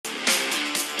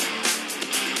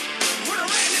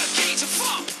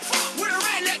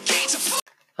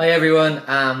Hi everyone,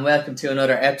 welcome to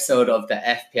another episode of the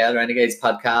FPL Renegades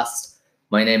podcast.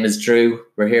 My name is Drew.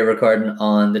 We're here recording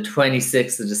on the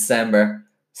 26th of December,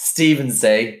 Stephen's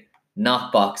Day,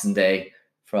 not Boxing Day,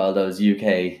 for all those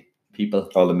UK people.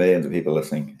 All the millions of people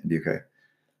listening in the UK.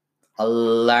 A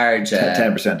large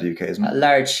 10% of the UK, isn't it? A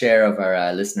large share of our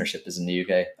listenership is in the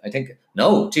UK. I think it's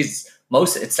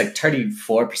like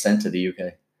 34% of the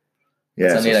UK. Yeah,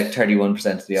 it's only like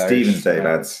 31% of the Irish. Stephen's Day,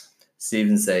 lads.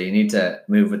 Stephen's Day, you need to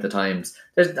move with the times.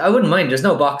 I wouldn't mind. There's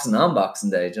no boxing on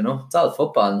Boxing Day, you know. It's all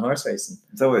football and horse racing.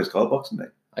 Is that why it's called Boxing Day?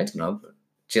 I don't know. But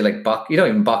do you like you don't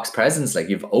even box presents? Like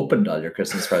you've opened all your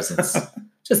Christmas presents.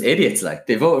 Just idiots. Like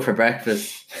they voted for Brexit.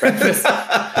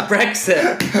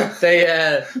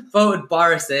 They voted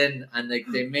Boris in, and like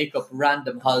they make up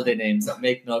random holiday names that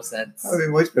make no sense. I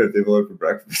mean, my spirit, they voted for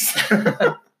breakfast.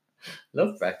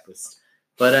 Love breakfast.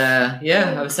 But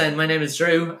I was saying my name is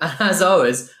Drew, and as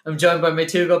always, I'm joined by my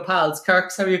two good pals.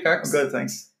 Kirks, how are you, Kirks? I'm good,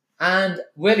 thanks. And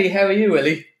Willie, how are you,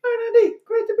 Willie? Hi, Andy.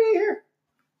 Great to be here.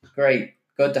 Great.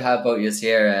 Good to have both of you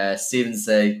here. Stephen's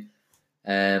Day.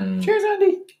 Cheers,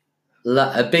 Andy.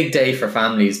 A big day for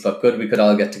families, but good we could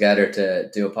all get together to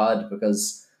do a pod,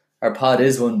 because our pod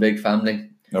is one big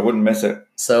family. I wouldn't miss it.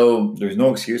 So there's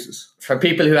no excuses. For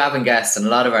people who haven't guessed, and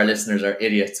a lot of our listeners are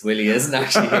idiots, Willie isn't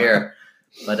actually here.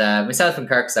 But myself and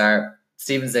Kirks are.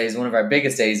 Stephen's Day is one of our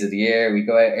biggest days of the year. We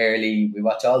go out early, we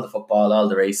watch all the football, all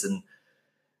the racing.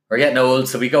 We're getting old,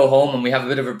 so we go home and we have a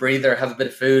bit of a breather, have a bit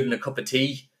of food and a cup of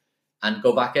tea, and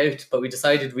go back out. But we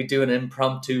decided we'd do an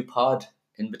impromptu pod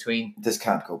in between. This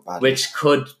can't go bad. Which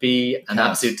could be an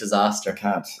absolute disaster.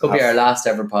 Could be our last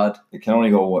ever pod. It can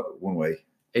only go one way.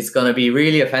 It's going to be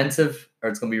really offensive, or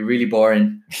it's going to be really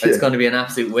boring, or it's going to be an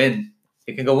absolute win.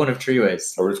 It can go one of three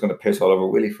ways. Or we're just going to piss all over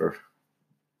Willie for...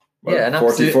 an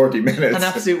 40 minutes. An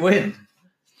absolute win.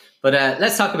 But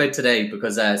let's talk about today,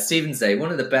 because Stephen's Day,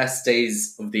 one of the best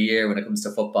days of the year when it comes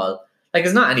to football. Like,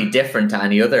 it's not any different to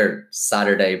any other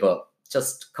Saturday, but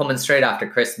just coming straight after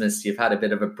Christmas, you've had a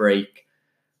bit of a break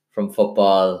from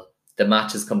football. The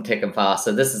matches come thick and fast.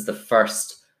 So this is the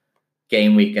first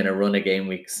game week in a run of game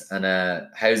weeks. And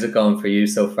how's it going for you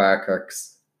so far,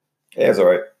 Kirks? Yeah, it's all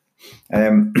right.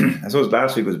 I suppose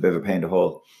last week was a bit of a pain to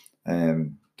haul.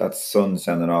 That Sun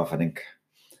sending off, I think,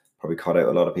 probably caught out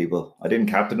a lot of people. I didn't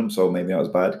captain him, so maybe that was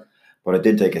bad. But I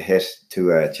did take a hit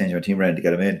to change my team around to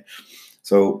get him in.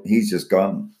 So he's just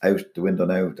gone out the window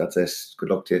now. That's it. Good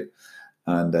luck to you.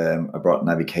 And I brought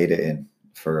Naby Keita in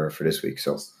for this week.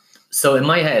 So in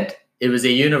my head, it was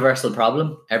a universal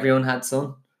problem. Everyone had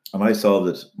Sun. And I solved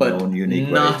it but my own unique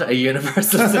way. Not a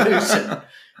universal solution.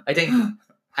 I think...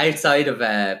 outside of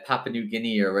Papua New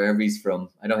Guinea or wherever he's from,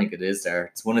 I don't think it is there.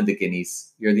 It's one of the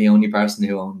Guineas. You're the only person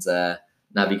who owns Naby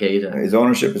Keita. His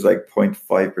ownership is like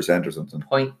 0.5% or something.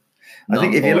 I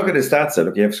think if you look at his stats, you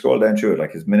have to scroll down through it.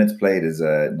 Like his minutes played is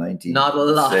 90. Not a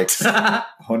lot.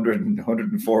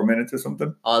 104 minutes or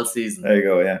something. All season. There you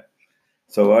go, yeah.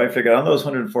 So I figured on those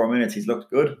 104 minutes, he's looked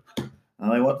good.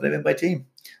 And I wanted him in my team.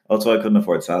 Also, I couldn't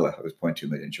afford Salah. I was 0.2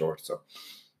 million short,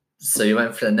 So you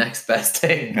went for the next best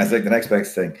thing. That's like the next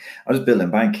best thing. I'm just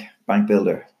building bank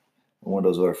builder. One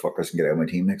of those other fuckers can get out of my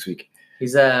team next week.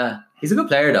 He's a good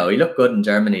player though. He looked good in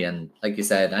Germany, and like you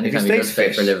said, anytime he does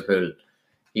play for Liverpool,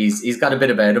 he's got a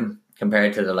bit about him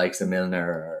compared to the likes of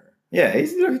Milner.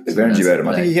 He's got the energy about him.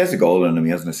 I think he has a goal in him. He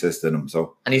has an assist in him.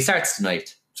 And he starts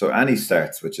tonight. And he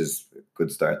starts, which is a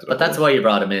good start. But that's why you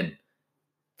brought him in.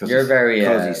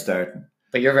 Because he's starting.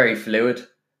 But you're very fluid,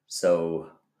 so.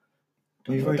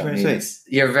 What are you trying to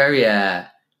say? You're very you brought.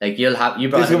 This is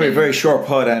going to be a very short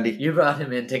pod, Andy. You brought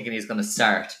him in thinking he's going to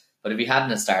start, but if he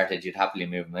hadn't started, you'd happily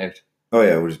move him out. Oh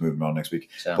yeah, we'll just move him on next week.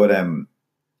 So. But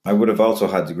I would have also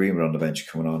had the Greenwood on the bench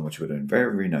coming on, which would have been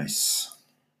very, very nice.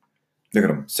 Look at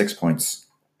him, 6 points.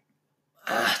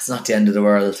 It's not the end of the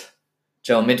world.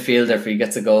 Joe, midfielder, if he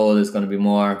gets a goal, is going to be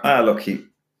more. Look,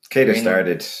 Keita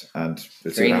started, and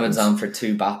Greenwood's on for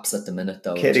 2 baps at the minute,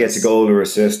 though. Keita gets a goal or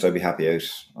assist, I'd be happy out.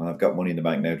 And I've got money in the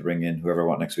bank now to bring in whoever I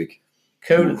want next week.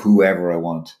 Cool. Whoever I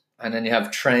want. And then you have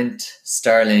Trent,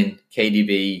 Sterling,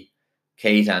 KDB,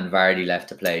 Keita, and Vardy left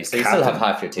to play. So you still have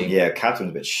half your team. Yeah,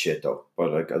 Captain's a bit shit, though.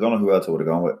 But I don't know who else I would have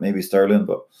gone with. Maybe Sterling,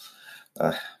 but...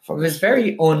 it was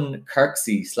very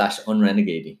un-Kirksy /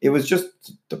 un-Renegade. It was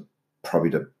just probably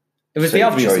the... It was the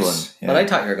obvious choice. one, but I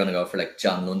thought you were going to go for like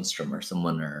John Lundstrom or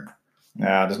someone.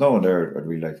 Nah, there's no one there I'd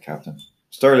really like to captain.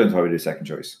 Sterling's probably the second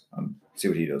choice and see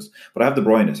what he does. But I have De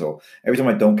Bruyne, so every time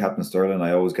I don't captain Sterling,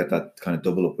 I always get that kind of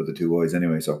double up with the 2 boys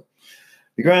anyway. So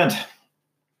be grand.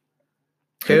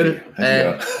 Cool.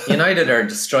 United are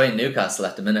destroying Newcastle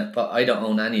at the minute, but I don't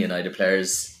own any United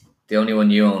players the only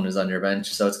one you own is on your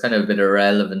bench, so it's kind of a bit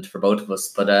irrelevant for both of us.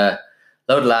 But a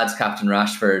load of lads, Captain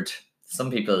Rashford.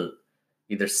 Some people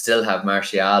either still have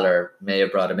Martial or may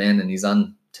have brought him in, and he's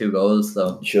on 2 goals,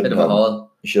 so bit of a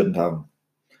haul. You shouldn't have him.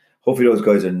 Hopefully those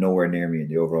guys are nowhere near me in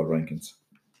the overall rankings.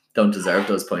 Don't deserve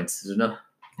those points, you know?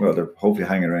 Well, they're hopefully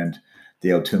hanging around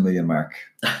the 2 million mark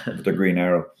with the green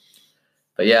arrow.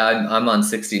 But yeah, I'm on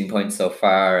 16 points so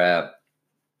far.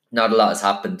 Not a lot has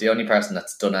happened. The only person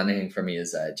that's done anything for me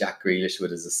is Jack Grealish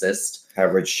with his assist.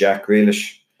 Average Jack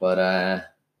Grealish. But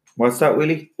what's that,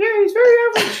 Willie? Yeah, he's very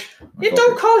average. You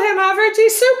don't call him average,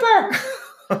 he's super.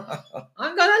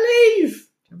 I'm gonna leave.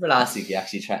 Remember last week he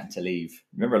actually threatened to leave.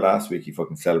 Remember last week he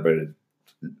fucking celebrated,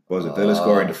 Villa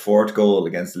scoring the 4th goal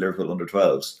against the Liverpool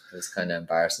under-12s. It was kind of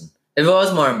embarrassing. If it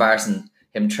was more embarrassing,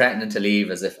 him threatening to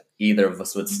leave as if either of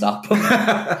us would stop him.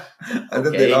 and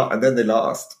then they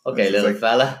lost. Okay, little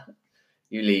fella,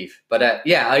 you leave. But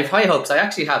yeah, I have high hopes. I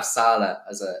actually have Salah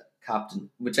as a captain,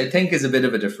 which I think is a bit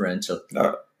of a differential.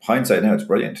 Hindsight now, it's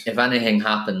brilliant. If anything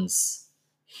happens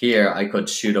here, I could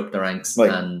shoot up the ranks.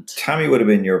 Like, and Tammy would have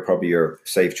been probably your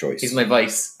safe choice. He's my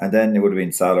vice. And then it would have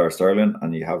been Salah or Sterling,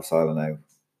 and you have Salah now,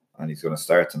 and he's going to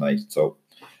start tonight. So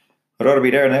I'd rather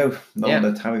be there now, knowing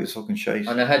that Tammy was fucking shite.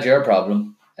 And I had your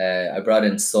problem. I brought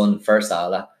in Son for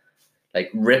Salah,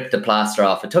 like ripped the plaster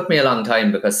off. It took me a long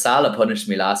time because Salah punished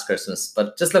me last Christmas.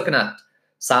 But just looking at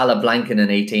Salah blanking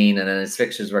in 18, and then his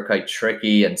fixtures were quite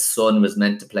tricky, and Son was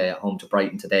meant to play at home to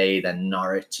Brighton today, then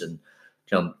Norwich, and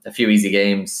a few easy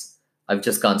games. I've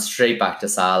just gone straight back to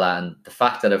Salah, and the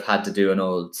fact that I've had to do an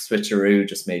old switcheroo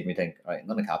just made me think, right, I'm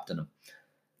going to captain him.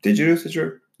 Did you do a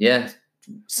switcheroo? Yeah.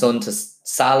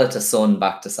 Salah to Son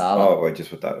back to Salah. Oh, I just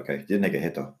put that. Okay. Didn't take a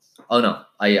hit though. Oh no.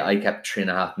 I kept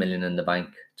 3.5 million in the bank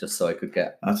just so I could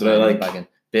get. That's what I like. Back in.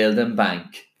 Building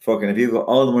bank. Fucking, if you've got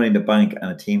all the money in the bank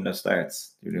and a team that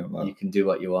starts, you're doing well. You can do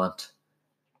what you want.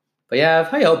 But yeah, I have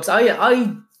high hopes.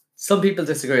 Some people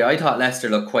disagree. I thought Leicester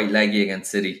looked quite leggy against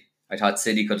City. I thought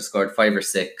City could have scored 5 or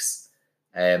 6.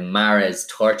 Mahrez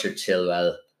tortured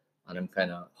Chilwell, and I'm kind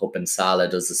of hoping Salah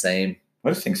does the same. I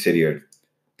just think City are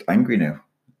angry now.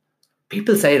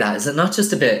 People say that. Is it not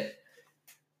just a bit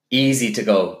easy to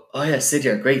go, oh yeah, City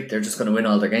are great, they're just going to win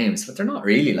all their games? But they're not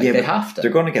really. They have to. They're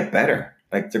going to get better.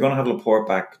 Like, they're going to have Laporte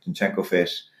back, Zinchenko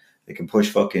fit. They can push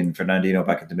fucking Fernandinho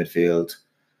back into midfield.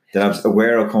 They'll have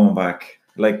Aguero coming back.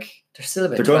 Like, they're still a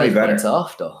bit 12 points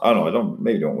off though. I don't know.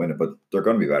 Maybe don't win it, but they're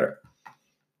going to be better.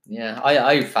 Yeah,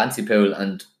 I fancy Pool,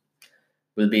 and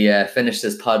we'll be finished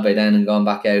this pod by then and gone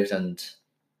back out. And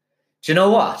do you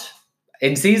know what?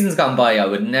 In seasons gone by, I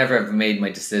would never have made my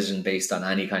decision based on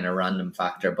any kind of random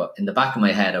factor. But in the back of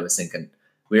my head, I was thinking,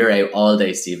 we're out all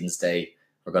day Stephen's Day.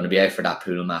 We're going to be out for that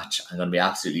Pool match. I'm going to be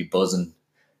absolutely buzzing.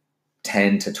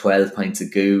 10 to 12 pints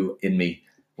of goo in me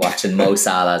watching Mo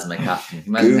Salah as my captain.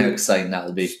 Imagine how exciting that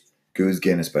will be. Goo's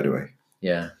Guinness, by the way.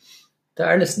 Yeah.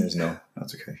 Our listeners know.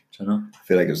 That's okay. Do you know? I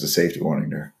feel like it was a safety warning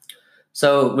there.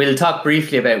 So we'll talk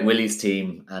briefly about Willie's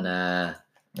team. And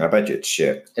I bet you it's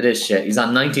shit. It is shit. He's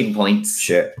on 19 points.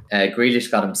 Shit. Grealish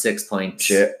got him 6 points.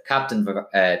 Shit. Captain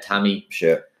Tammy.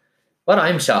 Shit. What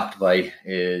I'm shocked by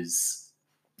is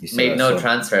he made no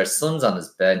transfers. Son's on his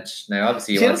bench. Now,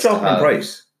 obviously, he wants to drop in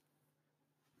price.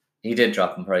 He did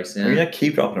drop in price, yeah. Are you not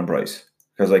keep dropping in price?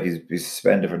 Because he's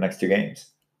suspended for the next 2 games.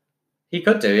 He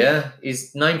could do, yeah.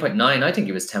 He's 9.9. I think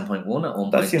he was 10.1 at one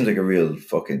point. That seems like a real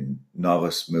fucking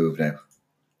novice move now.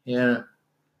 Yeah.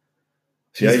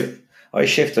 See, I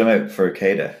shifted him out for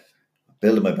Keita,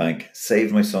 building my bank,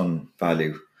 saved my son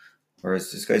value.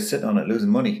 Whereas this guy's sitting on it, losing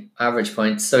money. Average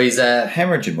points. So he's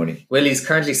hemorrhaging money. Willie's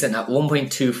currently sitting at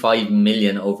 1.25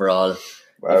 million overall.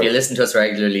 Wow. If you listen to us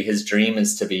regularly, his dream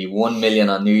is to be 1 million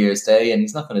on New Year's Day, and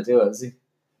he's not going to do it, is he?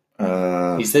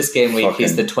 He's this game week.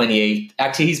 He's the 28th.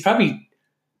 Actually, he's probably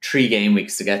 3 game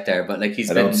weeks to get there, but like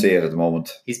I don't see it at the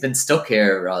moment. He's been stuck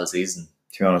here all season.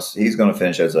 To be honest, he's going to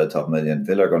finish outside top million.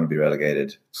 Villa are going to be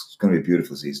relegated. It's going to be a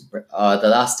beautiful season. The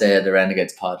last day of the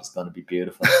Renegades pod is going to be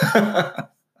beautiful.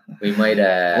 We might.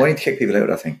 We need to kick people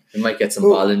out, I think. We might get some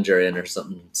Bollinger in or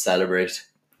something to celebrate.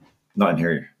 Not in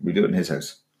here. We do it in his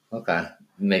house. Okay.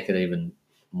 Make it even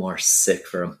more sick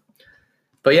for him.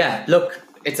 But yeah, look,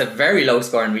 it's a very low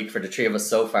scoring week for the 3 of us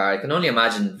so far. I can only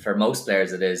imagine for most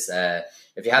players it is.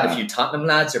 If you had a few Tottenham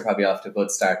lads, you're probably off to a good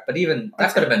start. But even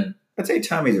that could have been... I'd say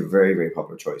Tammy's a very, very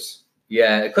popular choice.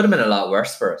 Yeah, it could have been a lot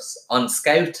worse for us. On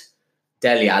Scout,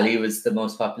 Dele Alli was the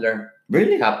most popular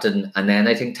captain, and then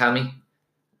I think Tammy.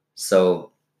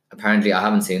 So apparently, I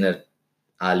haven't seen it.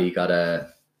 Ali got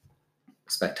a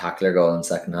spectacular goal in the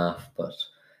second half, but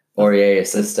Aurier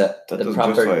assisted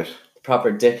the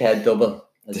proper dickhead double,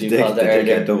 as you called it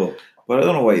earlier. Dickhead double. But I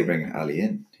don't know why you bring Ali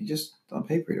in. He just, on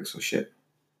paper, he looks so shit.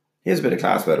 He has a bit of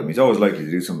class about him. He's always likely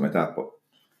to do something like that, but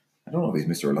I don't know if he's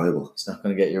Mr. Reliable. He's not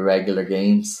going to get your regular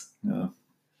games. No.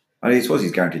 I suppose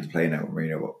he's guaranteed to play now with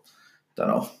Mourinho, but don't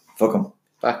know. Fuck him.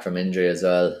 Back from injury as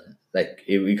well. Like,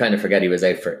 we kind of forget he was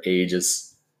out for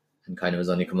ages and kind of was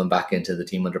only coming back into the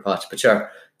team under Poch. But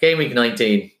sure, game week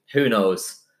 19, who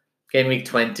knows? Game week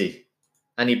 20.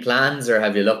 Any plans, or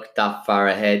have you looked that far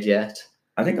ahead yet?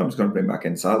 I think I'm just going to bring back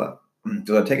in Salah.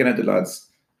 Because I've taken out the lads'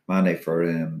 Mane for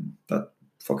that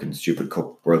fucking stupid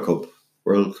World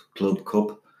Club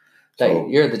Cup. That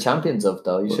you're the champions of,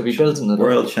 though. You should be building it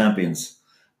World champions.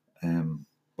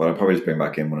 But I'll probably just bring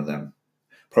back in one of them.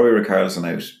 Probably Richarlison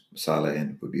out, Salah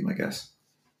in would be my guess.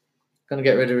 Going to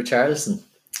get rid of Richarlison.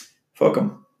 Fuck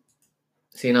him.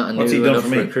 Is he not a What's he new done enough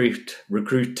for me?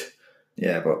 recruit?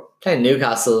 Yeah, but Playing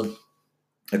Newcastle.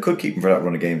 I could keep him for that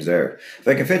run of games there. If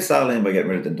I can fit Salah in by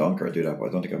getting rid of Dendoncker, I'll do that, but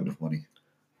I don't think I have enough money.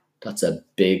 That's a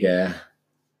big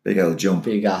old jump.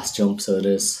 Big ass jump, so it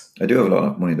is. I do have a lot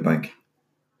of money in the bank.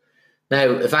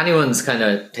 Now, if anyone's kind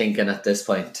of thinking at this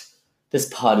point, this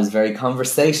pod is very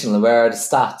conversational. Where are the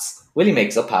stats? Willie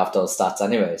makes up half those stats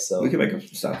anyway. So we can make up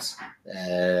some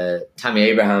stats. Tammy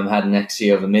Abraham had an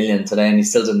XG of 1 million today and he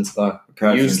still didn't score.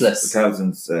 Useless.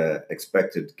 Richarlison's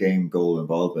expected game goal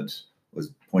involvement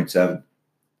was 0.7.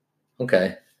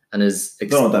 Okay. And his... I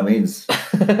don't know what that means.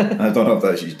 I don't know if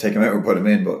that you should take him out or put him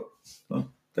in, but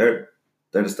they're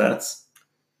the stats.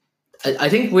 I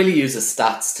think Willie uses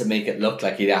stats to make it look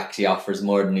like he actually offers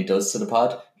more than he does to the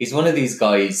pod. He's one of these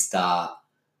guys that...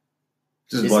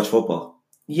 Doesn't watch football.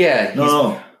 Yeah.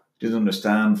 No. Doesn't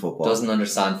understand football. Doesn't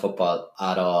understand football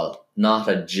at all. Not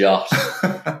a jot.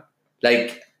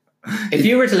 Like, if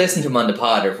you were to listen to him on the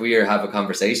pod, or if we were to have a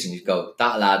conversation, you'd go,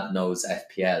 that lad knows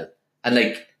FPL. And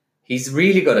like, he's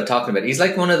really good at talking about it. He's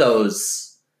like one of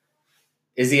those...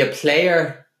 Is he a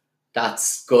player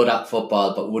that's good at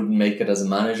football but wouldn't make it as a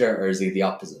manager, or is he the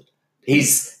opposite?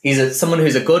 He's someone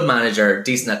who's a good manager,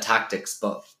 decent at tactics,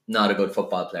 but not a good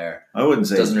football player. I wouldn't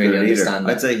say doesn't really understand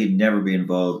I'd say he'd never be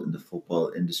involved in the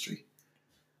football industry.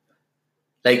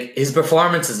 Like, his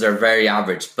performances are very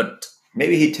average, but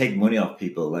maybe he'd take money off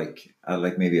people, like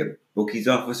maybe a bookie's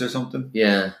office or something.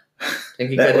 Yeah, I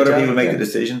think let other people make the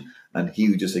decision, and he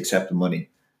would just accept the money.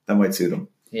 That might suit him.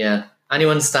 Yeah.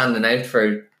 Anyone standing out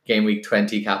for game week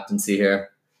 20 captaincy here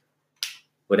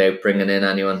without bringing in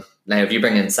anyone? Now, if you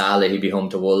bring in Salah, he'd be home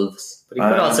to Wolves, but he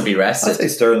could also be rested. I'd say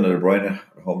Sterling and De Bruyne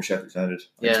at home Sheffield United.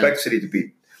 I expect City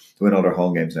to win all their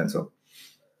home games then. So,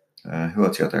 who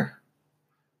else you got there?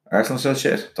 Arsenal still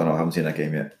shit. Don't know. I haven't seen that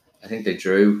game yet. I think they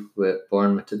drew with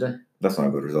Bournemouth today. That's not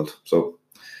a good result. So,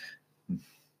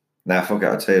 fuck it.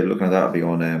 I'd say looking at that, I'd be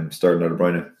going Sterling or De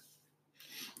Bruyne.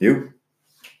 You?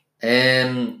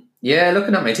 Yeah,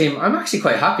 looking at my team, I'm actually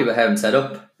quite happy with how I'm set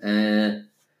up.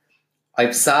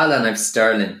 I've Salah and I've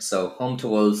Sterling. So home to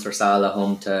Wolves for Salah,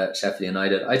 home to Sheffield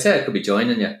United. I'd say I could be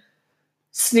joining you.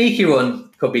 Sneaky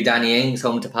one could be Danny Ings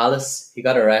home to Palace. He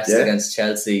got a rest against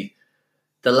Chelsea.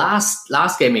 The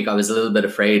last game week, I was a little bit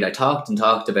afraid. I talked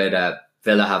about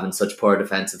Villa having such poor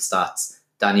defensive stats.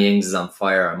 Danny Ings is on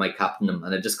fire. I might captain him,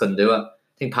 and I just couldn't do it. I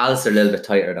think Palace are a little bit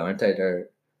tighter, aren't they?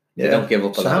 They don't give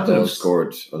up a lot of goals. Have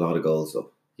scored a lot of goals,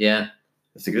 though. Yeah.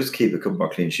 If they could just keep a couple more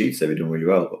clean sheets, they'd be doing really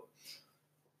well. But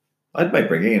I might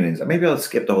bring Ings. Maybe I'll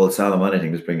skip the whole Salah Mane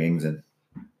thing, just bring Ings in.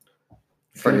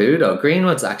 For who, though?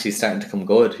 Greenwood's actually starting to come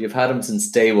good. You've had him since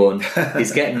day one.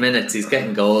 He's getting minutes. He's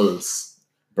getting goals.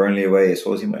 Burnley away, I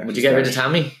suppose he might. Would you get rid of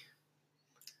Tammy?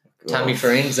 Tammy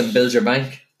for Ings and build your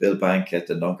bank? Build bank, get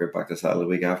the Dunker back to Salah the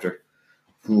week after.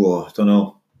 Ooh, don't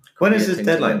know. When is this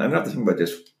deadline? I'm going to have to think about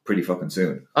this pretty fucking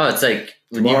soon. Oh, it's like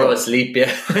when you go to sleep,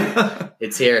 yeah.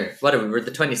 It's here. We're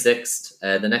the 26th.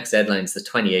 The next deadline's the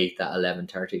 28th at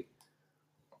 11:30.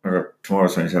 Or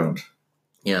tomorrow's 27th.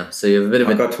 Yeah, so you have a bit of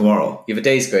I've got tomorrow. You have a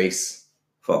day's grace.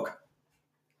 Fuck.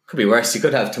 Could be worse. You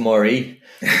could have tomorrow,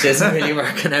 which isn't really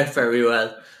working out very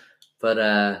well. But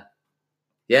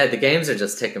yeah, the games are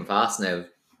just ticking fast now.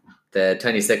 The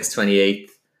 26th, 28th,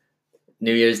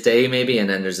 New Year's Day maybe, and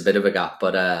then there's a bit of a gap.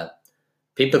 But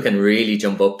people can really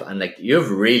jump up, and like you've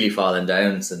really fallen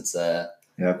down since. Yeah,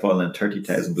 I've fallen in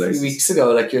 30,000 places. 3 weeks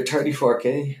ago, like you're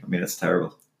 34k. I mean, that's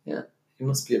terrible. Yeah, you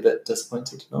must be a bit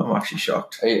disappointed. No, I'm actually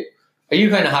shocked. Are you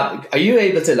kind of happy? Are you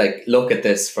able to like look at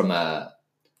this from a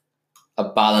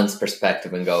balanced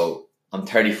perspective and go, I'm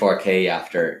 34k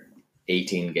after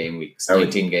 18 game weeks,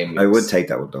 19 game weeks? I would take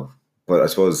that one though, but I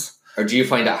suppose. Or do you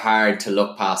find it hard to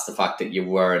look past the fact that you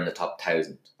were in the top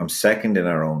 1,000? I'm second in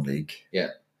our own league.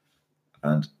 Yeah.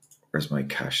 And where's my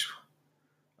cash?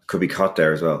 I could be caught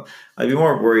there as well. I'd be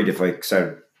more worried if I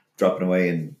started dropping away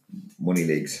in money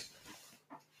leagues.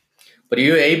 But are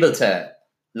you able to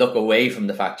look away from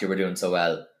the fact you were doing so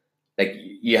well? Like,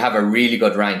 you have a really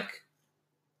good rank,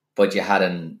 but you had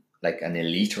an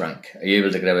elite rank. Are you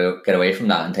able to get away from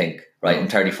that and think, right, in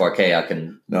 34k I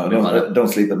can... No, don't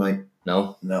sleep at night.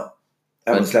 No? No.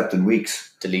 I haven't slept in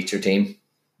weeks. Delete your team?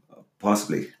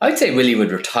 Possibly. I'd say Willie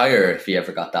would retire if he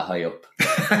ever got that high up.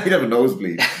 He'd have a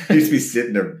nosebleed. He used to be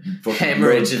sitting there,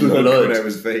 hemorrhaging blood coming out of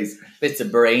his face, bits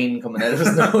of brain coming out of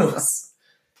his nose.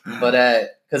 But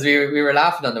because we were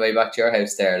laughing on the way back to your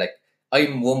house there, like,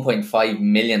 I'm 1.5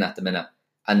 million at the minute,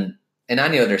 and in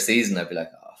any other season I'd be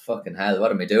like, oh fucking hell,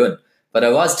 what am I doing? But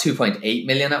I was 2.8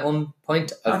 million at one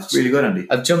point. That's really good, Andy.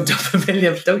 I've jumped up a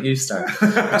million. Don't you start?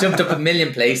 I've jumped up a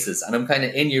million places, and I'm kind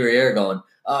of in your ear going,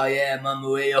 oh yeah, I'm on my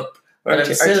way up. But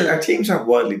our teams aren't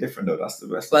wildly different, though. That's the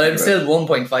best. But I'm still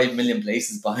 1.5 million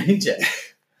places behind you.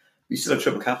 You still have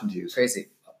triple captain to use. Crazy.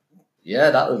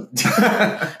 Yeah, that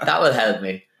will help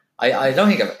me. I don't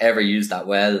think I've ever used that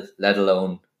well, let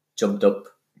alone jumped up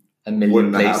a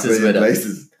million places with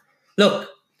it. Look,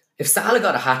 if Salah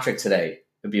got a hat-trick today,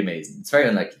 it'd be amazing. It's very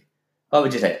unlikely. What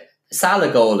would you say?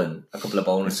 Salah goal and a couple of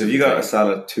bonuses. So if you got a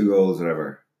Salah 2 goals,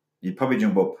 whatever, you'd probably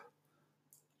jump up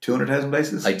 200,000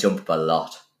 places? I'd jump up a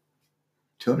lot.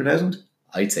 200,000?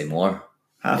 I'd say more.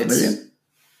 Half a million?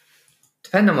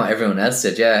 Depending on what everyone else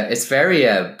did, yeah. It's very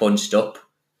bunched up.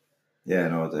 Yeah,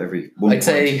 no, every... I'd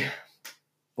say...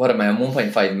 What am I, on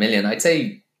 1.5 million? I'd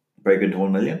say... Break into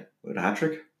 1 million with a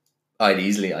hat-trick? I'd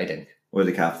easily, I think. With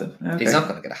the captain. Okay. He's not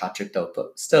going to get a hat-trick though,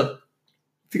 but still.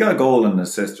 If you got a goal and an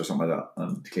assist or something like that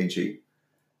on the clean sheet,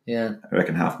 yeah, I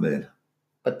reckon 500,000.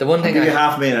 But the one thing I'll give you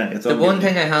 500,000. It's the one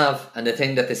thing I have, and the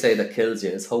thing that they say that kills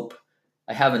you, is hope.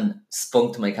 I haven't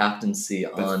spunked my captaincy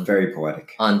on... very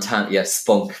poetic. Yeah,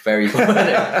 spunk, very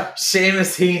poetic.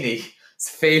 Seamus Heaney's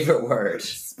favourite word.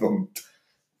 Spunked.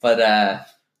 But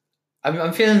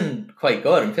I'm feeling quite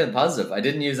good. I'm feeling positive. I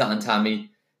didn't use that on Tammy.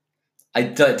 I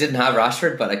didn't have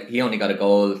Rashford, but like, he only got a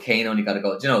goal. Kane only got a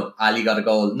goal. You know, Ali got a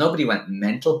goal. Nobody went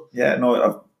mental. Yeah,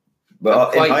 no.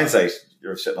 But in hindsight,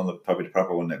 you're sitting on probably the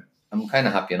proper one now. I'm kind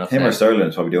of happy enough. Him now. or Sterling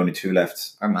is probably the only 2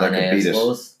 left. Or Mane, I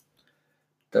suppose.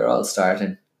 They're all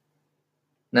starting.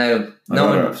 Now,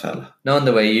 knowing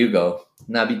the way you go,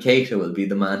 Naby Keita will be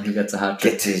the man who gets a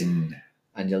hat-trick. Get in.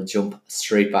 And you'll jump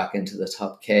straight back into the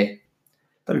top K.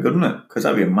 That'd be good, wouldn't it? Because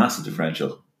that'd be a massive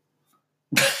differential.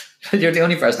 You're the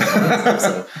only person that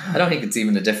so I don't think it's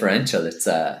even a differential. It's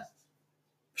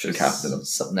should have captained them.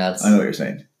 Something else. I know what you're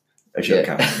saying. I should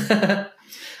have captained them.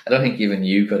 I don't think even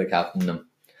you could have captained them.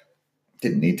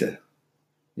 Didn't need to.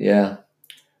 Yeah.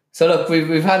 So look,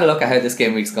 we've had a look at how this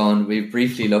game week's gone. We've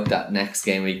briefly looked at next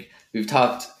game week. We've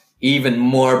talked even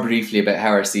more briefly about how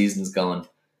our season's gone.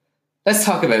 Let's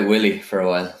talk about Willie for a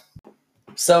while.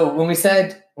 So when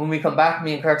we come back,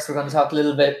 me and Kirks, we're going to talk a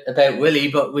little bit about Willie,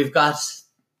 but we've got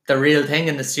the real thing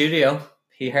in the studio.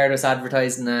 He heard us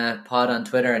advertising a pod on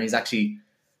Twitter, and he's actually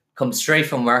come straight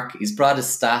from work. He's brought his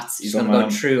stats. He's going to go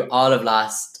through all of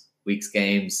last week's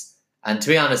games. And to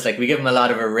be honest, like, we give him a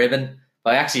lot of a ribbon,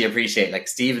 but I actually appreciate, like,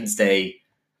 Stephen's day,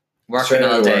 working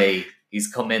all day, he's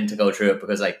come in to go through it,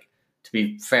 because, like, to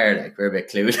be fair, like, we're a bit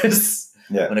clueless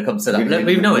when it comes to that.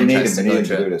 We've no interest in going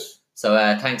through it. So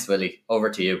thanks, Willie. Over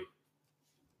to you.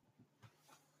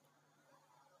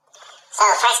 So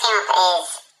first game up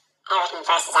is Everton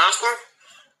versus Arsenal.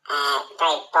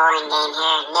 Very boring game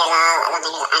here. 0-0. I don't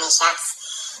think there's any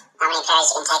shots. Not many players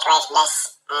you can take away from this.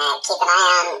 Keep an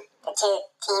eye on the 2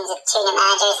 teams with 2 new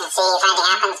managers and see if anything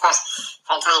happens, but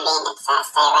for the time being, it's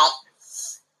stay away.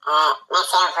 Next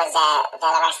game up was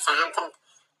Villa versus Southampton.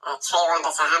 3-1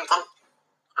 to Southampton.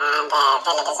 And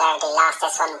Villa deservedly lost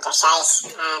this one to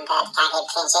shite, and can't keep a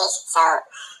clean sheet. So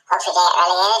hopefully they get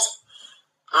relegated.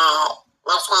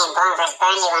 Next game, Bournemouth versus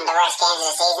Burnley, one of the worst games of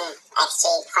the season. XG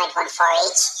 0.14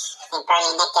 each. I think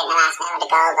Burnley nicked it in the last minute with a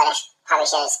goal, but it probably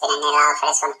should have been a 0-0 for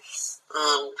this one.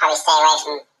 Probably stay away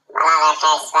from a lot of their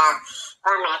players as well.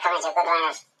 Bournemouth are coming to a good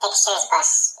run of fixtures, but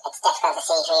it's difficult to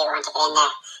see who you want to get in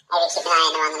there. Maybe keep an eye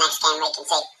on them on the next game we can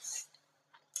see.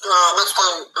 Next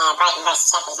game, Brighton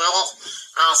versus Sheffield United.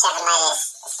 Sheffield United is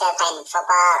still playing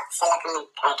football, still looking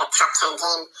like a top 10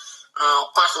 team.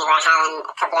 Definitely worth having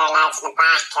a couple of lads in the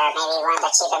back, or maybe one of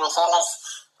the cheaper midfielders.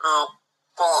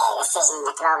 The decision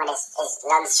at the moment is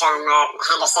Lundstrom or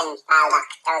Henderson, Baldock.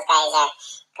 Those guys are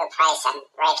good price and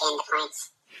raking in the points.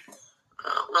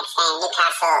 Next game,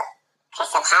 Newcastle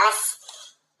Crystal Palace.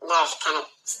 Another kind of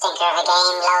stinker of a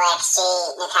game, low XG.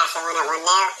 Newcastle won at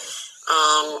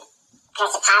 1-0.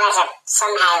 Crystal Palace are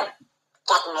somehow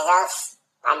getting results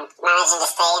and managing to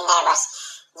stay in there, but it's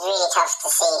really tough to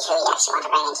see who you actually want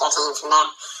to bring into your team from there.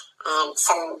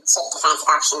 Some cheap defensive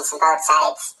options from both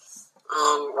sides.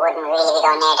 wouldn't really be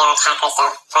going near their attackers,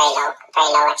 though.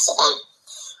 Very low XG game.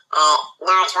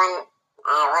 Norwich 1,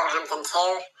 Wolverhampton 2.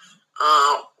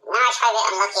 Norwich were a bit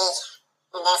unlucky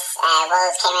in this.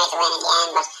 Wolves came out to win in the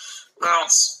end, but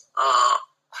Norwich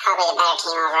probably the better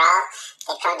team overall.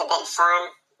 They've come to a bit of form.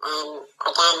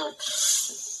 Again,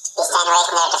 be staying away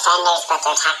from their defenders, but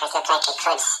their attackers look like they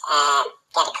could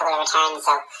get a couple of returns.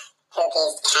 So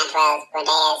Pukki's, Cantwell,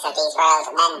 Rodeas of these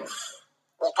worlds. And then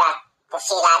we've got the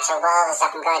few lads for Wolves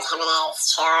looking good,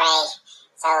 Jimenez, Traore.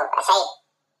 So I say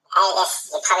out of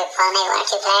this, you probably pull maybe 1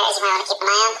 or 2 players you might want to keep an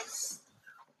eye on.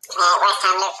 West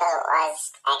Ham Liverpool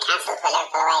was cancelled for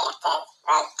Liverpool away at the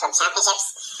World Club Championships.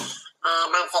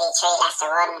 Man City 3, Leicester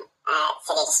 1.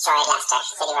 City destroyed Leicester.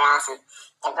 City were awesome.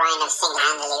 De Bruyne have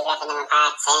single-handedly ripping them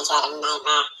apart. Sancho had a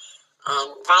nightmare.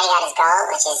 Vardy got his goal,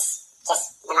 which is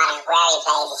just no matter where he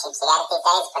plays, he seems to get it these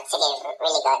days. But City is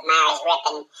really good. Mahrez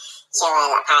ripping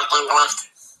Chilwell apart down the left.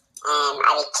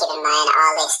 I'll be keeping an eye on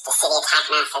all this, the City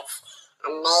attacking assets,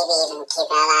 and maybe even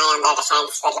keeping an eye on their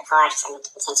defence with Laporte and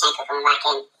Zinchenko coming back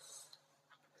in.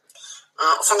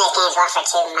 Sunday's games, Watford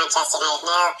 2, Manchester United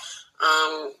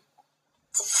 0.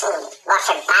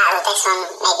 Watford battled this one.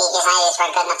 Maybe United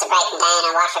were good enough to break them down,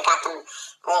 and Watford got them a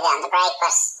little bit on the break,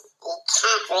 but you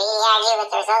can't really argue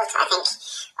with the result. I think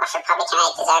Watford probably came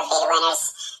out deserved to be the winners.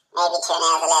 Maybe 2-0 is a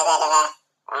little bit of a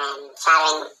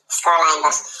flattering scoreline,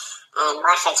 but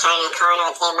Watford turning a corner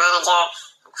with the new manager,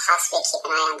 possibly keep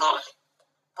an eye on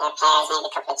their players, maybe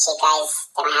a couple of cheap guys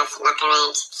they might have knocking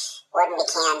around. Wouldn't be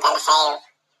keen on Delafeu,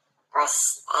 but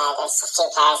there's a few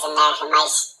players in there who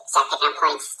might start picking up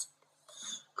points.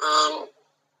 Tottenham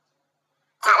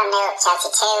 0,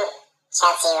 Chelsea 2.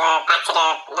 Chelsea were back to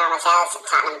their normal selves, and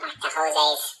Tottenham back to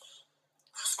Jose's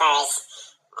Spurs.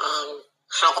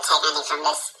 Hard to take anything from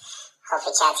this.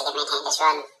 Hopefully Chelsea can maintain this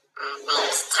run. And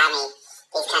Tammy,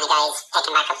 these kind of guys,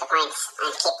 picking back up the points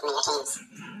and keep them in your teams.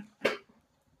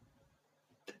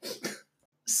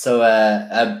 So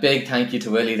a big thank you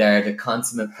to Willie there, the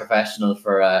consummate professional,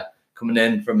 for coming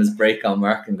in from his break on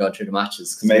work and going through the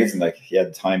matches. It's amazing, like he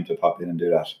had time to pop in and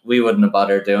do that. We wouldn't have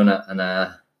bothered doing it, and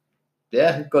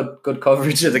good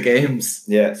coverage of the games.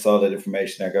 Yeah, solid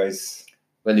information there, guys.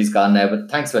 Willie's gone now,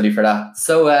 but thanks, Willie, for that.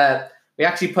 So we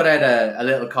actually put out a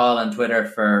little call on Twitter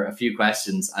for a few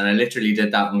questions, and I literally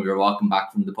did that when we were walking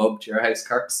back from the pub to your house,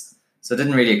 Kirks. So I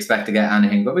didn't really expect to get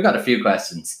anything, but we got a few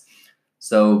questions.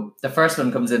 So the first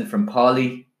one comes in from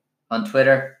Paulie on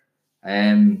Twitter.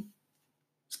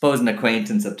 Suppose an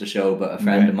acquaintance of the show, but a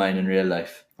friend of mine in real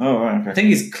life. Oh, right, okay. I think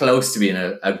he's close to being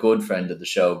a good friend of the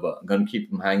show, but I'm going to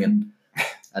keep him hanging.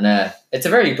 And it's a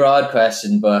very broad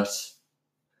question, but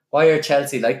why are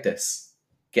Chelsea like this?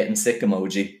 Getting sick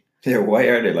emoji. Yeah, why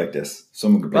are they like this?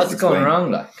 Someone could What's going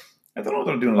wrong, like? I don't know if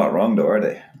they're doing a lot wrong, though, are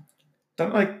they?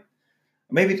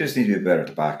 Maybe they just need to be better at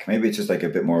the back. Maybe it's just like a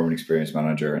bit more of an experienced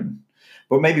manager,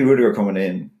 but maybe Rudiger coming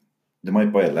in, they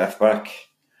might buy a left back.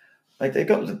 Like, they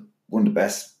got one of the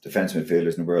best defensive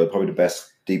midfielders in the world, probably the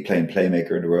best deep playing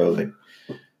playmaker in the world. Like,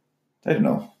 I don't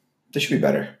know. They should be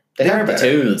better. They have the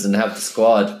tools and have the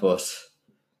squad, but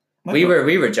we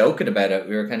were joking about it.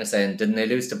 We were kind of saying, didn't they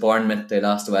lose to Bournemouth? They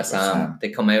lost to West Ham. They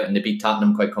come out and they beat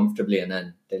Tottenham quite comfortably, and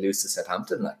then they lose to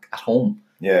Southampton, like, at home.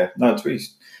 Yeah, no, it's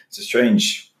a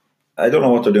strange. I don't know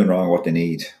what they're doing wrong or what they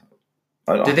need.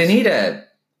 Do they need a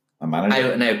manager?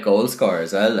 Out and out goal scorer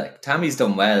as well? Like, Tammy's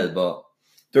done well,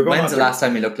 but when's the last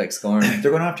time he looked like scoring?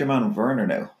 They're going after your man Werner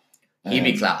now. He'd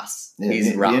be class. Yeah,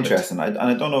 he's rapid. Interesting. I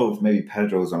don't know if maybe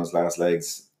Pedro's on his last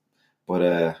legs,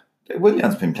 but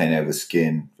Willian's been playing out of his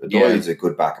skin. Doyle's a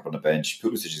good backup on the bench.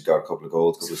 Pulisic has got a couple of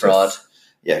goals. He's a fraud.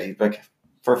 Yeah, he's like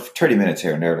for 30 minutes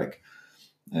here and there. Like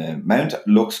Mount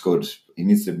looks good. He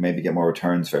needs to maybe get more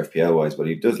returns for FPL wise, but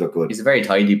he does look good. He's a very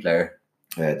tidy player.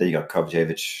 Then you got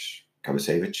Kovacic,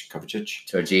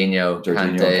 Jorginho,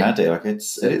 Kante. Like it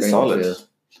is solid. Midfield.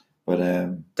 But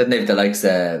then they have the likes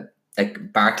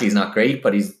like Barkley's not great,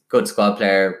 but he's a good squad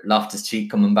player. Loftus-Cheek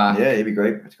coming back. Yeah, he'd be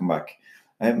great to come back.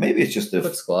 Maybe it's just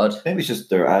good squad. Maybe it's just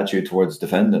their attitude towards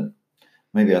defending.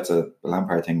 Maybe that's a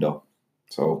Lampard thing though.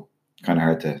 So kind of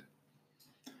hard to. Do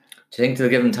you think they'll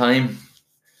give him time?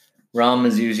 Rom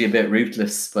is usually a bit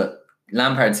ruthless, but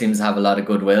Lampard seems to have a lot of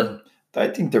goodwill. I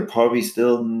think they're probably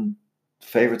still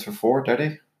favourites for fourth, are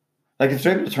they? Like if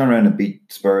they're able to turn around and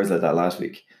beat Spurs like that last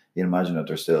week, you can imagine that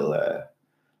they're still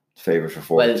favourite for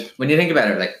fourth. Well, when you think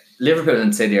about it, like Liverpool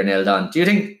and City are nailed on. Do you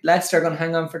think Leicester are going to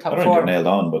hang on for top 4? I don't think they're nailed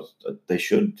on, but they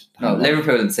should. No,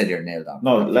 Liverpool and City are nailed on.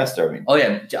 No, Leicester, I mean. Oh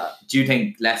yeah, do you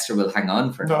think Leicester will hang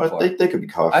on for top 4? They could be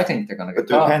caught. I think they're going to get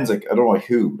caught. But it depends, like, I don't know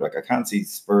who. Like, I can't see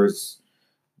Spurs,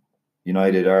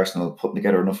 United, Arsenal putting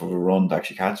together enough of a run to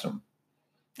actually catch them.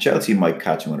 Chelsea might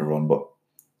catch him with a run, but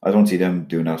I don't see them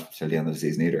doing that till the end of the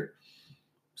season either.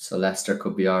 So Leicester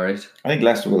could be all right. I think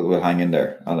Leicester will hang in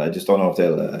there, and I just don't know if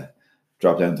they'll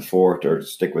drop down to fourth or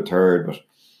stick with third. But I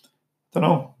don't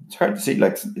know. It's hard to see.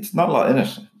 Like, it's not a lot in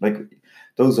it. Like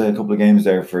those couple of games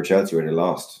there for Chelsea where they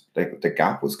lost, like the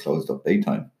gap was closed up big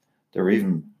time. They were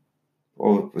even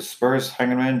with Spurs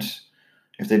hanging around.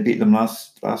 If they beat them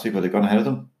last week, would they gone ahead of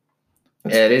them?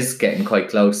 It is getting quite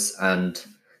close, and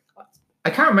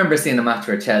I can't remember seeing a match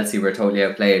where Chelsea were totally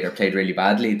outplayed or played really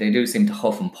badly. They do seem to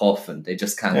huff and puff, and they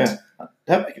just can't.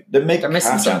 Yeah. They make They're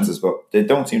missing half chances, but they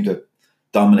don't seem to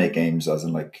dominate games, as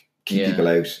in like keep people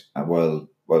out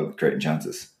while creating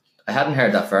chances. I hadn't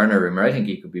heard that Werner rumour. I think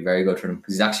he could be very good for them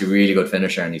because he's actually a really good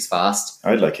finisher and he's fast.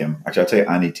 I'd like him. Actually, I'd say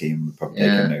any team would probably take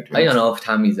him now. I don't know if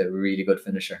Tammy's a really good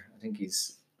finisher. I think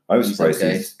I was surprised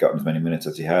he's gotten as many minutes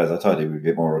as he has. I thought there would be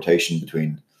a bit more rotation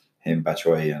between him,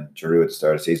 Batshuayi, and Giroud at the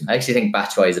start of the season. I actually think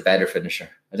Batshuayi is a better finisher.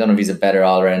 I don't know if he's a better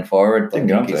all-round forward. Didn't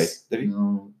get on today, did he?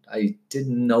 No, I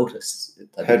didn't notice.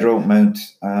 Pedro, Mount,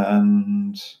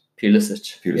 and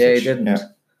Pulisic. Yeah, he didn't. Yeah.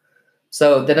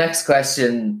 So the next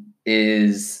question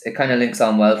is, it kind of links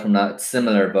on well from that. It's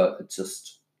similar, but it's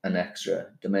just an extra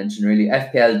dimension, really.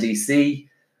 FPL DC,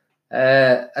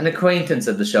 an acquaintance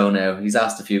of the show now. He's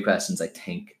asked a few questions, I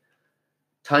think.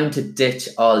 Time to ditch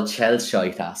all Chelsea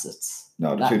assets.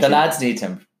 No, the lads need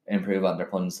to improve on their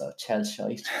puns, though.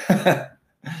 Chelsea.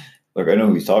 Look, I know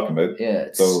who he's talking about. Yeah,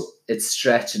 it's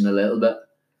stretching a little bit,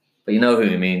 but you know who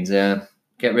he means. Yeah,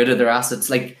 get rid of their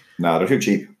assets. Like, they're too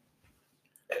cheap.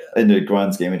 In the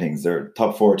grand scheme of things, they're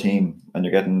top 4 team, and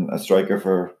you're getting a striker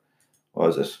for what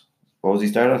was it? What was he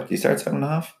start at? Did he start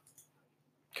 7.5?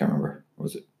 Can't remember. What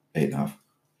was it 8.5?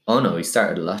 Oh no, he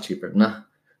started a lot cheaper than that.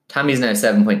 Tammy's now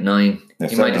 7.9.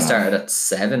 He might have started at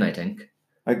 7, I think.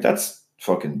 Like, that's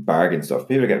fucking bargain stuff.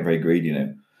 People are getting very greedy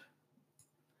now.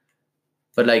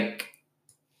 But like,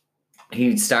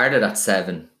 he started at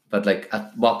 7. But like,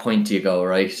 at what point do you go,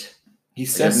 right?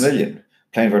 He's 7 million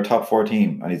playing for a top 4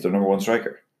 team, and he's the number 1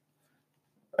 striker.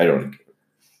 I don't think.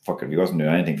 Fuck, if he wasn't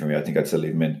doing anything for me, I think I'd still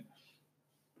leave him in.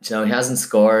 So he hasn't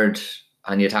scored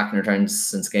any attacking returns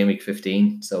since game week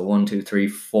 15. So 1, 2, 3,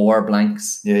 4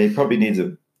 blanks. Yeah, he probably needs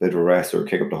a bit of a rest or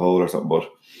kick up the hole or something,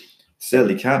 but still,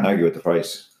 he can't argue with the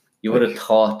price. You would have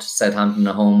thought Southampton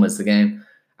at home was the game.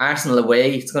 Arsenal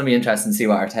away, it's going to be interesting to see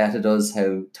what Arteta does,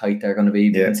 how tight they're going to be.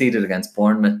 They conceded against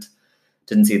Bournemouth.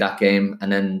 Didn't see that game.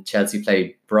 And then Chelsea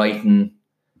play Brighton,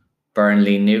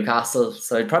 Burnley, Newcastle.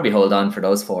 So I'd probably hold on for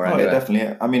those 4. Anyway. Yeah, definitely.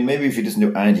 Yeah. I mean, maybe if he doesn't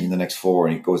do anything in the next 4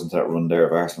 and he goes into that run there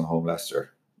of Arsenal, home,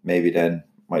 Leicester, maybe then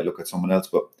might look at someone else.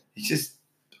 But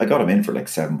I got him in for like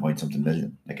 7-point-something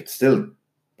million. Like, it's still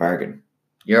bargain.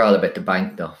 You're all about the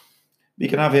bank, though. You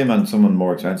can have him and someone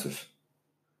more expensive.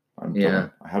 I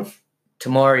have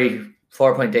Tomori,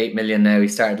 4.8 million now. He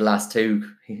started the last 2.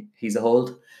 He's a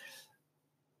hold.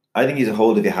 I think he's a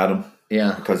hold if you had him.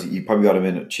 Yeah. Because you probably got him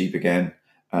in at cheap again.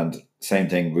 And same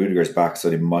thing, Rudiger's back, so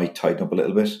they might tighten up a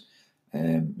little bit.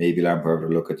 Maybe Lampard will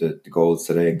look at the goals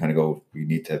today and kind of go, we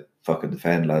need to fucking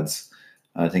defend, lads.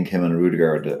 And I think him and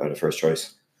Rudiger are the first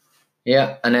choice.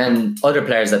 Yeah, and then other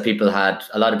players that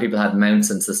a lot of people had Mount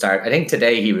since the start. I think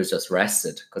today he was just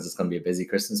rested because it's going to be a busy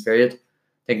Christmas period.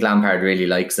 I think Lampard really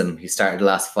likes him. He started the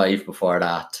last 5 before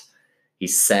that.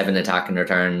 He's 7 attacking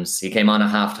returns. He came on at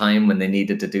half time when they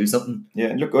needed to do something. Yeah,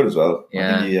 and looked good as well.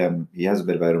 Yeah. I think he has a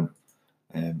bit about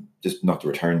him. Just not the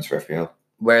returns for FPL.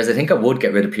 Whereas I think I would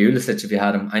get rid of Pulisic if you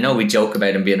had him. I know we joke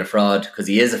about him being a fraud because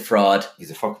he is a fraud. He's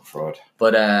a fucking fraud.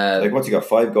 But like, once he got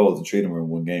 5 goals and 3 of them were in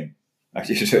one game.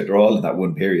 Actually, they're all in that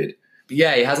one period.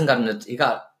 Yeah, he hasn't gotten it. He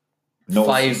got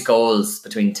 5 goals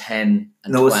between 10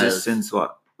 and 12. No assists since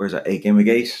what? Where's that? 8 game week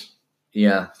 8?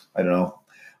 Yeah. I don't know.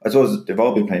 I suppose they've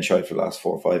all been playing shite for the last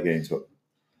 4 or 5 games. But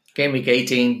game week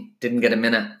 18, didn't get a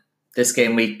minute. This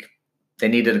game week, they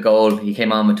needed a goal. He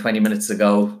came on with 20 minutes to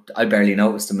go. I barely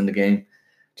noticed him in the game.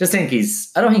 I don't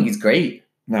think he's great.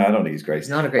 No, I don't think he's great. He's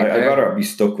not a great player. I'd rather be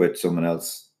stuck with someone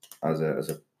else as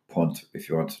a punt if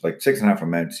you want. Like 6.5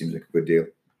 from Mount seems like a good deal.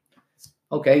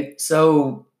 Okay,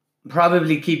 so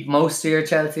probably keep most of your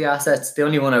Chelsea assets. The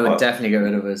only one I would definitely get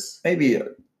rid of is...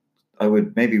 I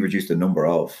would maybe reduce the number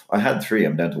of. I had 3,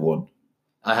 I'm down to 1.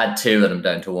 I had 2 and I'm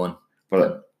down to 1.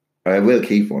 But I will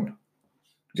keep 1.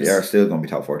 They are still going to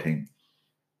be top 14.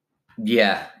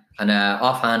 Yeah, and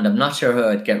offhand, I'm not sure who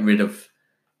I'd get rid of.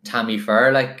 Tammy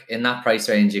Furr, like in that price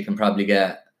range, you can probably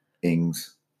get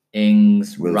Ings,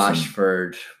 Wilson.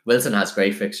 Rashford. Wilson has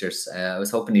great fixtures. I was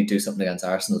hoping he'd do something against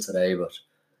Arsenal today, but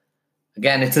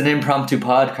Again, it's an impromptu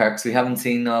pod, Kirks. We haven't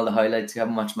seen all the highlights. We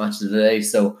haven't watched much of the day,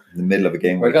 so In the middle of a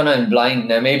game. we're going in blind.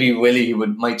 Now, maybe Willie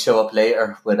might show up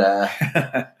later with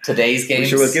today's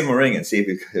games. We'll give him a ring and see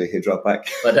if he'll drop back.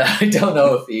 But I don't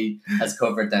know if he has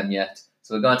covered them yet.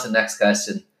 So we'll go on to the next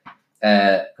question.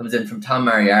 Comes in from Tom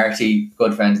Moriarty,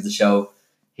 good friend of the show.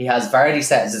 He has Vardy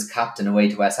set as his captain away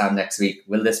to West Ham next week.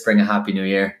 Will this bring a happy new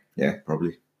year? Yeah,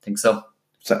 probably. Think so?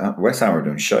 West Ham are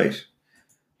doing shite.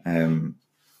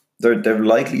 They're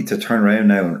likely to turn around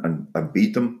now and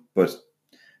beat them, but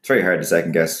it's very hard to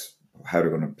second guess how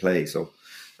they're going to play. So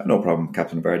no problem.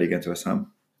 Captain Vardy against West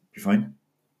Ham. Be fine.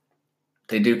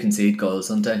 They do concede goals,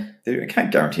 don't they? I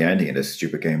can't guarantee anything in this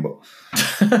stupid game, but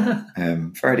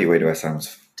Vardy away to West Ham.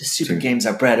 The stupid games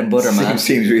are bread and butter, man.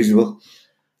 Seems reasonable.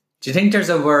 Do you think there's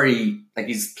a worry? Like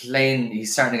he's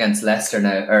starting against Leicester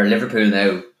now, or Liverpool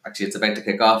now. Actually, it's about to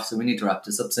kick off, so we need to wrap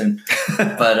this up soon.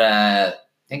 But I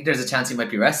think there's a chance he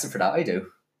might be rested for that. I do.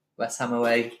 West Ham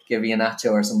away, give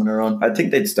Iheanacho or someone a run. I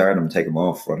think they'd start him and take him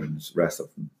off rather than rest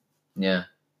of them. Yeah.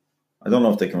 I don't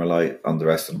know if they can rely on the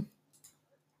rest of them.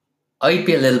 I'd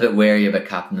be a little bit wary about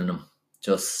captaining him,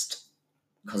 just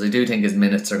because I do think his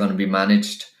minutes are going to be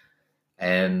managed.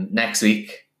 Next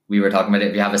week, we were talking about it.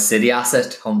 If you have a City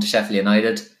asset, home to Sheffield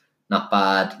United, not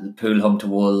bad. Pool home to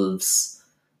Wolves,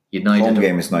 United. Home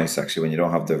game is nice, actually, when you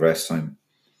don't have the rest time.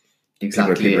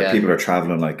 Exactly. People are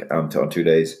travelling like on 2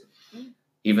 days.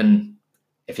 Even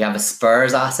if you have a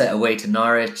Spurs asset away to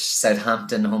Norwich,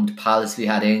 Southampton, home to Palace, we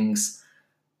had Ings.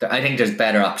 I think there's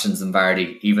better options than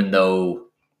Vardy, even though...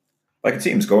 I can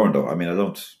see him scoring, though. I mean, I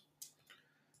don't...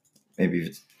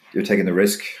 Maybe you're taking the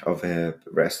risk of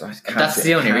rest. That's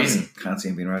the only reason. Can't see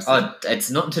him being rested. Oh, it's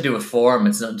nothing to do with form.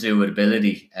 It's nothing to do with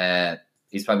ability.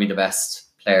 He's probably the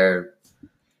best player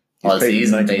all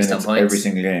season based on points. Every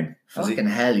single game. Fucking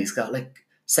hell, he's got like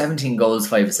 17 goals,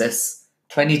 5 assists,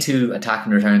 22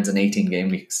 attacking returns in 18 game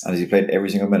weeks. And has he played every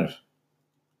single minute?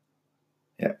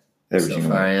 Yeah, every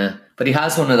single minute. Yeah. But he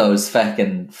has one of those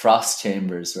fucking frost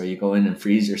chambers where you go in and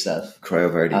freeze yourself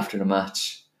Cryo-Vardy. after the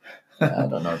match. I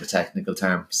don't know the technical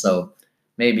term. So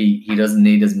maybe he doesn't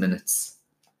need his minutes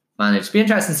managed. Be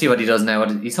interesting to see what he does now.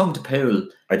 He's home to Pool.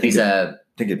 I think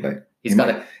he'd play.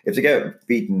 If they get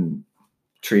beaten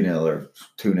 3-0 or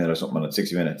 2-0 or something in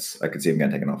 60 minutes, I could see him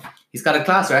getting taken off. He's got a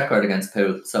class record against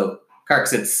Pool. So,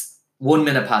 Kirks, it's 1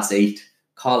 minute past 8.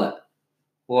 Call it.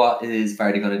 What is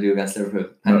Vardy going to do against Liverpool?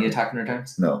 Any attacking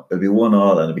returns? No. It'll be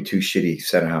 1-1 and it'll be 2 shitty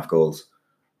centre-half goals.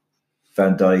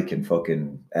 Van Dijk and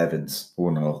fucking Evans,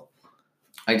 1-0.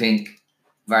 I think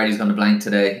Vardy's going to blank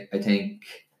today. I think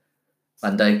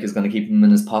Van Dijk is going to keep him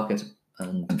in his pocket.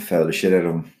 And foul the shit out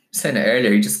of him. I was saying it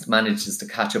earlier, he just manages to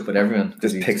catch up with everyone.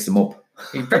 Just picks them up.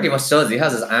 He pretty much does. He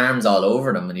has his arms all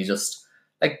over them and he just...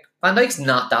 Like, Van Dijk's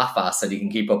not that fast that he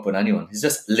can keep up with anyone. His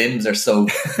just limbs are so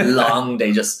long,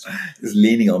 they just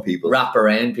leaning on people. Wrap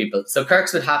around people. So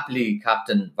Kirks would happily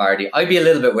captain Vardy. I'd be a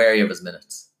little bit wary of his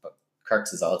minutes, but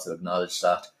Kirks has also acknowledged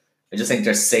that. I just think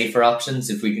there's safer options.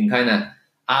 If we can kind of,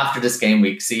 after this game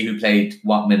week, see who played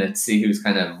what minutes, see who's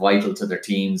kind of vital to their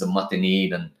teams and what they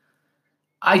need. And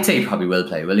I'd say he probably will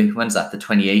play, will he? When's that? The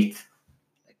 28th?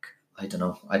 I don't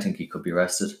know. I think he could be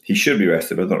rested. He should be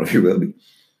rested, but I don't know if he will be.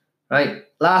 Right.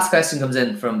 Last question comes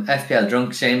in from FPL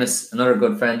Drunk Seamus, another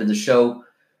good friend of the show.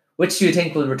 Which do you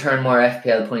think will return more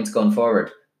FPL points going forward?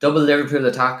 Double Liverpool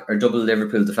attack or double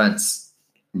Liverpool defence?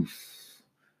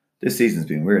 This season's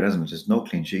been weird, hasn't it? There's no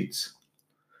clean sheets.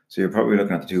 So you're probably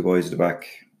looking at the 2 boys at the back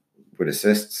with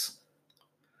assists.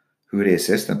 Who are they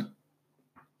assisting?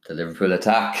 The Liverpool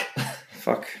attack.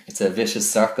 Fuck. It's a vicious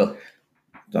circle.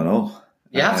 Don't know.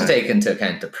 You have to take into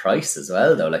account the price as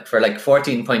well, though. Like for like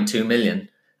 14.2 million,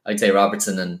 I'd say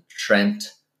Robertson and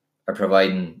Trent are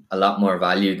providing a lot more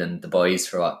value than the boys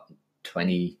for what,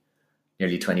 nearly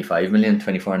 25 million,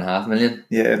 24.5 million.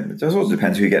 Yeah, it also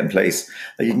depends who you get in place.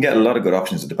 Like you can get a lot of good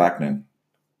options at the back now.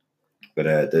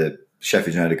 But the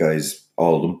Sheffield United guys,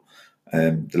 all of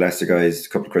them. The Leicester guys, a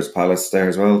couple of Crystal Palace there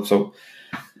as well. So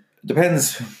it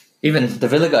depends. Even the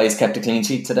Villa guys kept a clean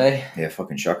sheet today. Yeah,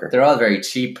 fucking shocker. They're all very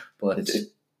cheap, but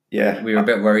yeah, we were a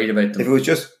bit worried about them. If it was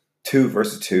just 2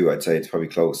 versus 2, I'd say it's probably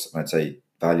close. I'd say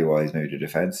value-wise, maybe the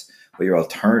defence. But your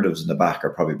alternatives in the back are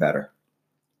probably better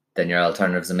than your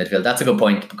alternatives in midfield. That's a good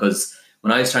point, because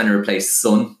when I was trying to replace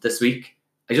Son this week,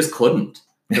 I just couldn't.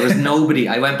 There was nobody.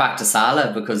 I went back to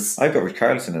Salah because... I've got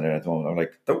Richarlison in there at the moment. I'm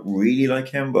like, don't really like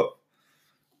him, but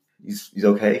he's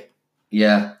okay.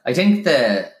 Yeah, I think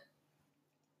the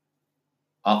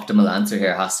optimal answer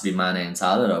here has to be Mane and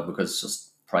Salah, though, because just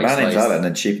price-wise... Mane and Salah and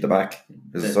then cheap at the back.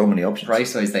 There's so many options.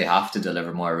 Price-wise, they have to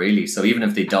deliver more, really. So even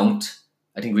if they don't,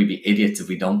 I think we'd be idiots if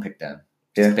we don't pick them.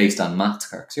 Yeah. based on maths,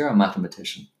 Kirk. So you're a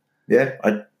mathematician. Yeah,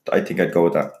 I think I'd go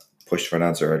with that. Push for an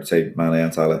answer. I'd say Mane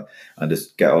and Salah, and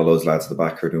just get all those lads at the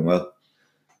back who are doing well.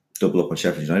 Double up on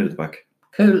Sheffield United at the back.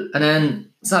 Cool. And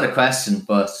then it's not a question,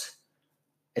 but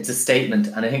it's a statement,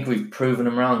 and I think we've proven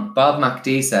him wrong. Bob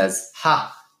MacD says,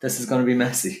 "Ha, this is going to be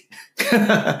messy."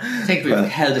 I think we've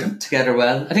held it together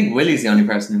well. I think Willie's the only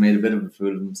person who made a bit of a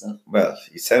fool of himself. Well,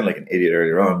 you sound like an idiot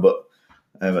earlier on, but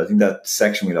I think that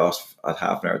section we lost at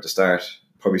half an hour at the start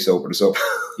probably sobered us up.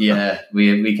 Yeah,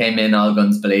 we came in all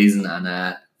guns blazing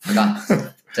and forgot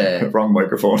to Wrong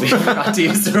microphone. we forgot to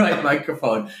use the right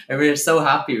microphone, and we were so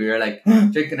happy. We were like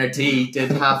drinking our tea, did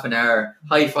half an hour,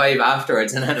 high five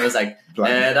afterwards, and then it was like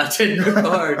that didn't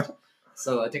record.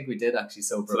 So I think we did actually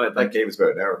sober. So that gave us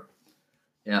about an hour.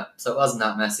 Yeah, so it wasn't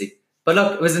that messy. But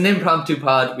look, it was an impromptu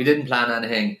pod. We didn't plan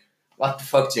anything. What the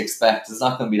fuck do you expect? It's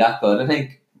not going to be that good. I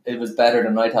think it was better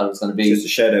than I thought it was going to be. Just a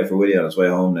shout out for Willie on his way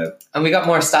home now. And we got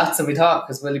more stats than we thought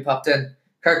because Willie popped in.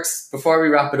 Kirks, before we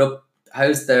wrap it up,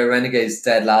 how's the Renegades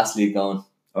Dead Last League going?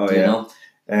 Oh, Do yeah. you know?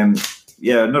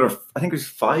 Yeah, I think it was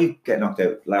 5 get knocked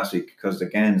out last week because,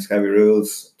 again, Scabby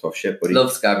Rules, tough shit, buddy.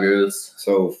 Love Scabby Rules.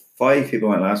 So 5 people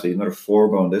went last week, another 4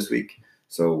 going this week.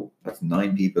 So that's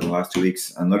 9 people in the last 2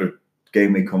 weeks. Another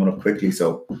game week coming up quickly.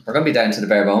 So We're going to be down to the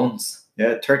bare bones.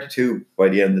 yeah, 32 by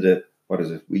the end of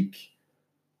the, week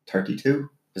 32?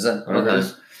 Is it? Whatever it Okay.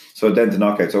 is. So then to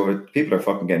knockout. So people are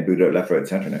fucking getting booted out left, right, and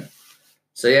centre now.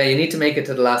 So yeah, you need to make it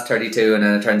to the last 32 and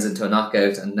then it turns into a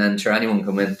knockout and then sure anyone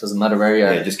can win. Doesn't matter where you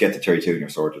are. Yeah, just get to 32 and you're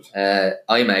sorted.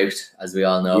 I'm out, as we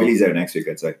all know. Willie's out next week,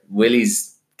 I'd say.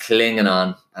 Willie's clinging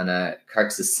on and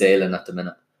Kirk's is sailing at the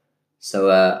minute.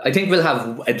 So I think we'll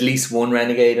have at least one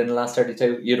Renegade in the last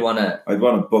 32. You'd want to I'd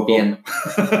want to book be up.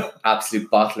 an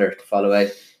absolute bottler to follow out.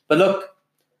 But look,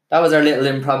 that was our little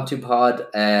impromptu pod.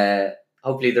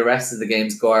 Hopefully the rest of the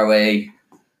games go our way.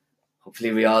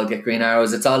 Hopefully we all get green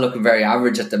arrows. It's all looking very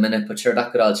average at the minute, but sure,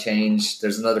 that could all change.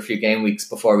 There's another few game weeks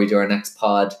before we do our next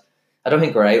pod. I don't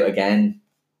think we're out again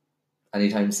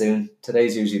anytime soon.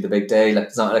 Today's usually the big day. Like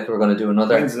it's not like we're going to do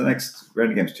another When's the next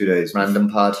Renegade Games? 2 days. random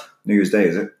pod. New Year's Day,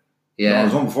 is it? No, Yeah.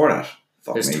 there's one before that.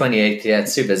 Fuck There's me. 28th. Yeah,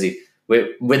 it's too busy.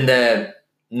 When the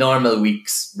normal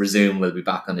weeks resume, we'll be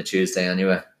back on the Tuesday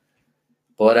anyway.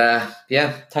 But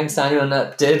yeah, thanks to anyone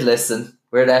that did listen.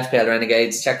 We're the FPL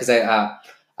Renegades. Check us out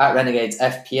at Renegades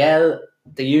FPL,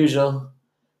 the usual.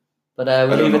 But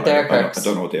we'll leave it there, I Kirks.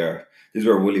 don't know what they are. This is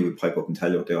where Willie would pipe up and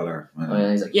tell you what they all are. Oh,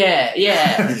 yeah, he's like,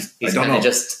 yeah. He's don't kind of know.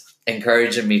 just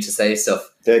encouraging me to say stuff.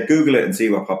 Google it and see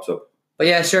what pops up. But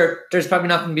yeah, sure, there's probably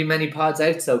not going to be many pods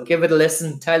out, so give it a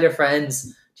listen, tell your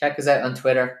friends, check us out on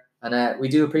Twitter, and we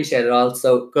do appreciate it all.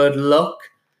 So good luck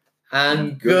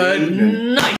and Good good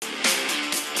evening. night.